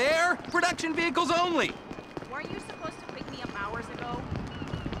park there. Production vehicles only. Weren't you supposed to pick me up hours ago?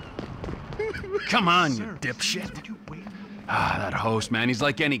 Come on, you dipshit. Ah, that host, man, he's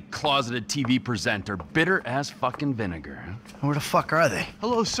like any closeted TV presenter, bitter as fucking vinegar. Where the fuck are they?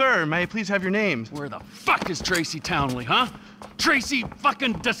 Hello, sir. May I please have your names? Where the fuck is Tracy Townley, huh? Tracy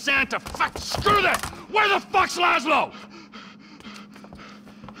fucking DeSanta. Fuck, screw that! Where the fuck's Laszlo?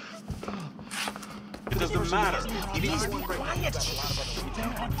 It doesn't matter. Please be quiet.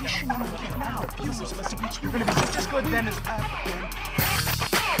 You're gonna be just as good then as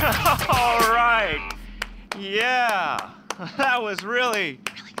all right. Yeah. That was really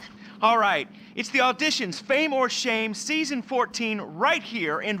good. All right. It's the auditions, Fame or Shame, Season 14, right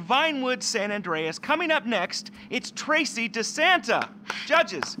here in Vinewood, San Andreas. Coming up next, it's Tracy DeSanta.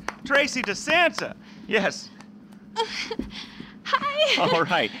 Judges, Tracy DeSanta. Yes. Hi. All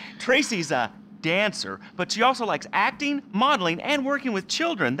right. Tracy's a dancer, but she also likes acting, modeling, and working with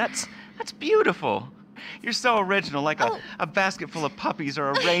children. That's beautiful. You're so original, like a basket full of puppies or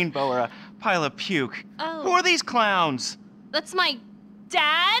a rainbow or a pile of puke. Oh. Who are these clowns? That's my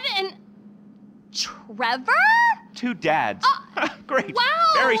dad and Trevor? Two dads. Great. Wow.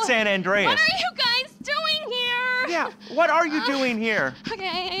 Very San Andreas. What are you guys doing here? Yeah, what are you doing here?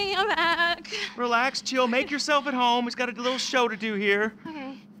 Okay, I'm back. Relax, chill, make yourself at home. He's got a little show to do here.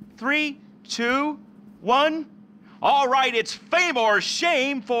 Okay. 3, 2, 1. All right, it's Fame or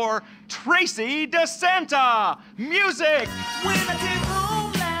Shame for Tracy DeSanta. Music! When I came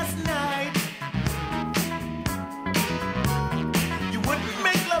home last night, you wouldn't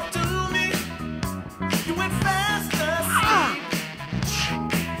make love to me. You went fast asleep.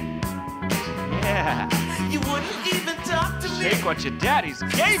 You wouldn't even talk to me. Take what your daddy's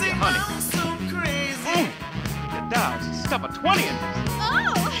gave you, honey. Your dog's stuff a 20 in this.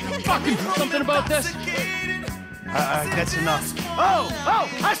 Oh! Fucking do something about this. That's enough. Oh!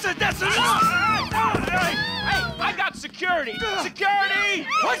 I said that's enough! Hey, I got security! Security!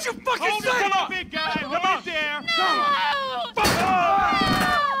 What'd you fucking Hold say? Come on, big guy! Come on there! Come on! Fuck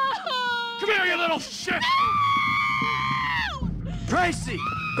Come here, you little shit! Tracy,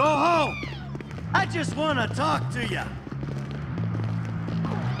 go home. I just want to talk to you.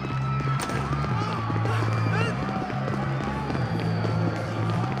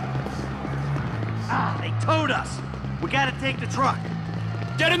 They towed us. We gotta take the truck.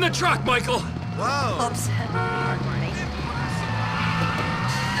 Get in the truck, Michael! Whoa. Oops.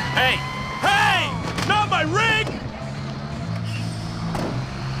 Hey! Hey! Not my rig!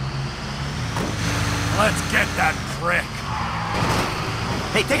 Let's get that prick.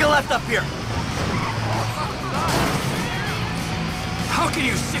 Hey, take a left up here. How can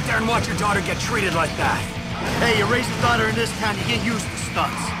you sit there and watch your daughter get treated like that? Hey, you raise a daughter in this town, you get used to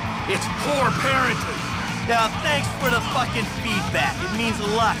stunts. It's poor parenting. Yeah, thanks for the fucking feedback. It means a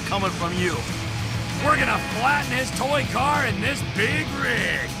lot coming from you. We're gonna flatten his toy car in this big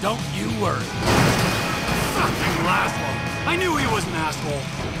rig. Don't you worry. Fucking Laszlo. I knew he was an asshole.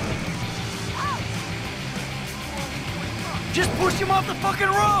 Just push him off the fucking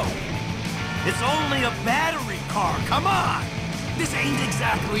road. It's only a battery car. Come on. This ain't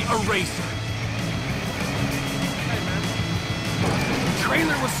exactly a racer. The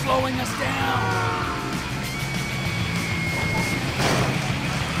trailer was slowing us down.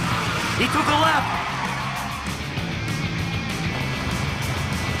 He took a left.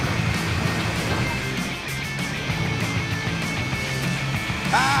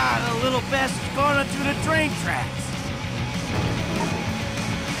 The little bastard's gone onto the train tracks.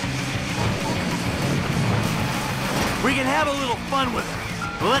 We can have a little fun with it,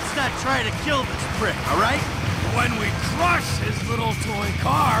 but let's not try to kill this prick, all right? When we crush his little toy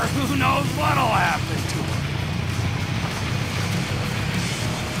car, who knows what'll happen to him?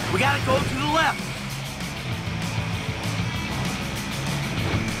 We gotta go to the left.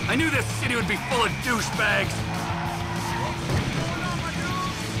 I knew this city would be full of douchebags.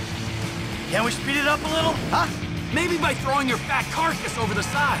 Can we speed it up a little, huh? Maybe by throwing your fat carcass over the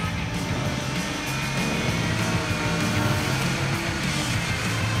side.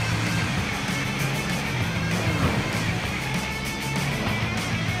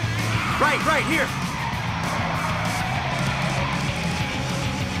 Right here.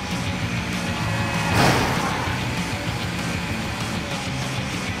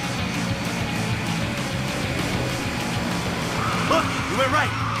 Look, you went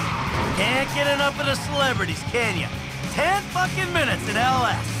right. Can't get enough of the celebrities, can you? 10 fucking minutes in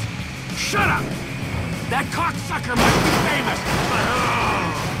LS. Shut up! That cocksucker might be famous, but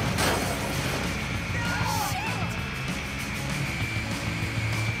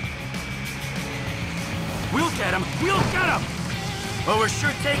We'll get him! We'll get him! Well, we're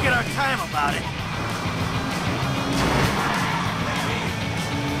sure taking our time about it.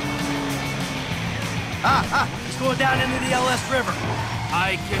 He's going down into the LS River.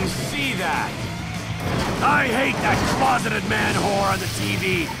 I can see that. I hate that closeted man whore on the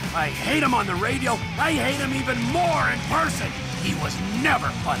TV. I hate him on the radio. I hate him even more in person. He was never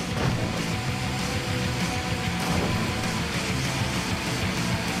funny.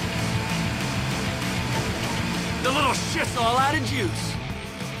 The little shit's all out of juice.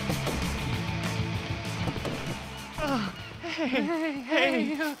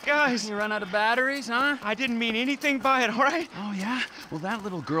 Hey, guys. You run out of batteries, huh? I didn't mean anything by it, all right? Oh, yeah? Well, that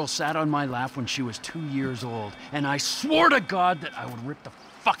little girl sat on my lap when she was 2 years old, and I swore to God that I would rip the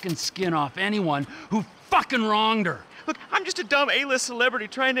fucking skin off anyone who fucking wronged her. Look, I'm just a dumb A-list celebrity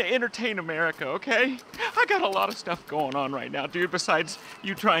trying to entertain America, okay? I got a lot of stuff going on right now, dude, besides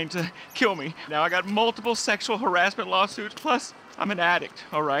you trying to kill me. Now, I got multiple sexual harassment lawsuits, plus I'm an addict,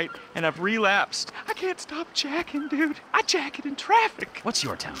 all right? And I've relapsed. I can't stop jacking, dude. I jack it in traffic. What's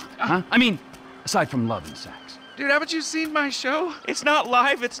your talent, huh? I mean, aside from love and sex. Dude, haven't you seen my show? It's not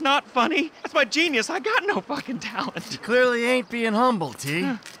live, it's not funny. That's my genius. I got no fucking talent. You clearly ain't being humble, T.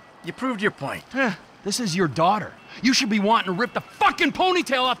 You proved your point. This is your daughter. You should be wanting to rip the fucking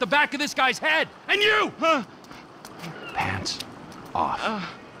ponytail off the back of this guy's head. And you! Pants off.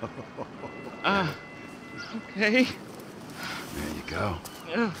 Okay. There you go.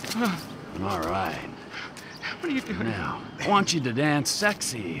 All right. What are you doing? Now, I want you to dance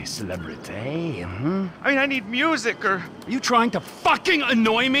sexy, celebrity. I mean, I need music or... Are you trying to fucking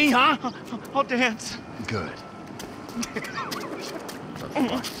annoy me, huh? I'll dance. Good.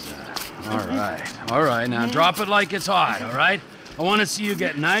 All right, now drop it like it's hot, all right? I want to see you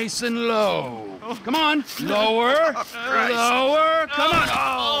get nice and low. Come on, lower, lower, come on.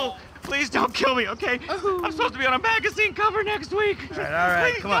 Oh, please don't kill me, okay? I'm supposed to be on a magazine cover next week. All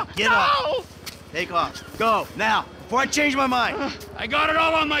right, come on, get up. Take off, go, now, before I change my mind. I got it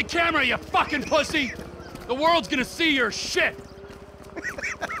all on my camera, you fucking pussy. The world's gonna see your shit.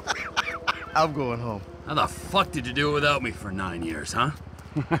 I'm going home. How the fuck did you do it without me for 9 years, huh?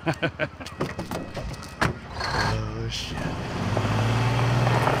 Oh, shit.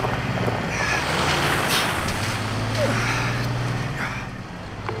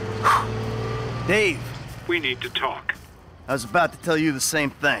 Dave. We need to talk. I was about to tell you the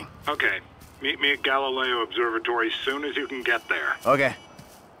same thing. Okay. Meet me at Galileo Observatory as soon as you can get there. Okay.